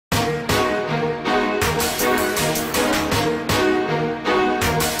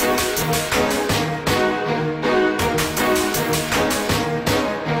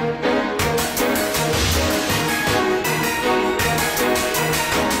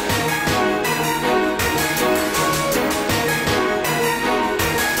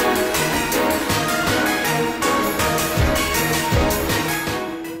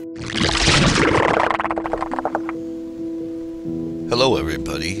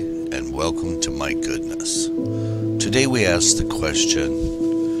and welcome to My Goodness. Today we ask the question,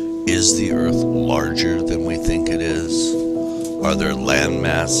 is the Earth larger than we think it is? Are there land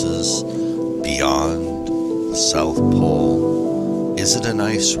masses beyond the South Pole? Is it an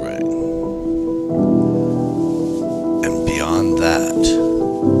ice ring? And beyond that,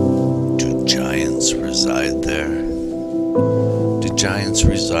 do giants reside there? Do giants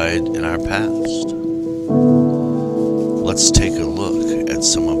reside in our past? Let's take a look at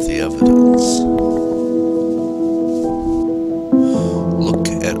some of the evidence. Look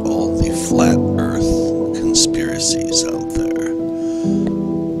at all the flat earth conspiracies out there.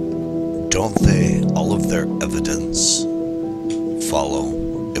 Don't they, all of their evidence, follow?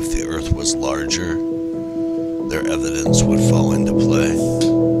 If the earth was larger, their evidence would fall into play.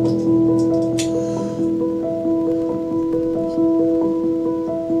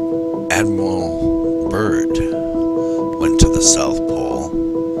 Admiral Byrd went to the South Pole,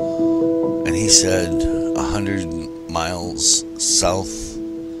 and he said 100 miles south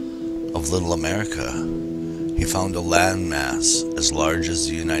of Little America, he found a landmass as large as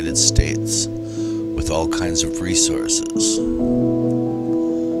the United States with all kinds of resources.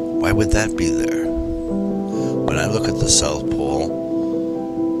 Why would that be there? When I look at the South Pole,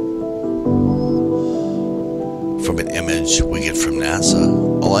 from an image we get from NASA,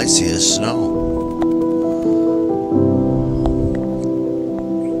 all I see is snow.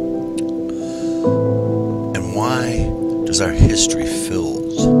 And why is our history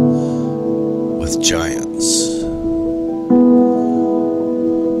filled with giants?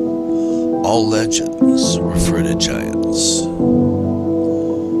 All legends refer to giants.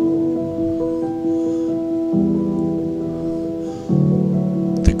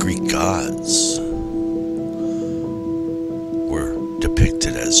 The Greek gods were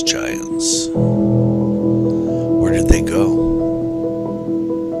depicted as giants. Where did they go?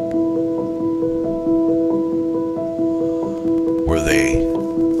 Were they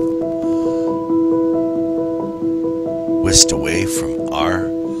whisked away from our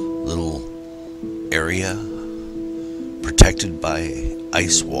little area, protected by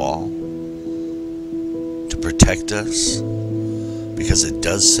ice wall to protect us? Because it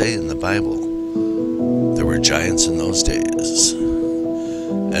does say in the Bible, there were giants in those days,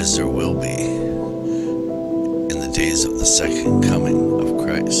 as there will be in the days of the second coming of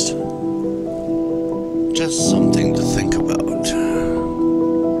Christ. Just something to think about.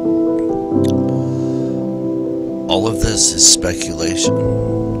 All of this is speculation.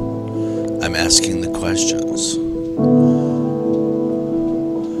 I'm asking the questions.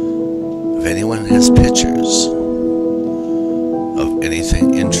 If anyone has pictures of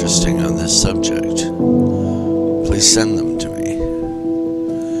anything interesting on this subject, please send them to me.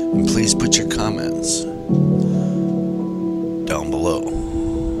 And please put your comments down below.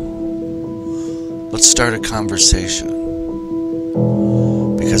 Let's start a conversation,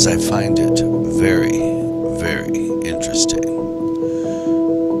 because I find it very, very interesting.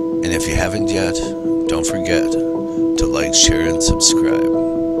 And if you haven't yet, don't forget to like, share, and subscribe.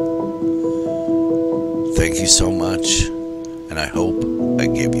 Thank you so much, and I hope I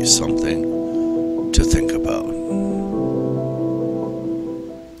gave you something to think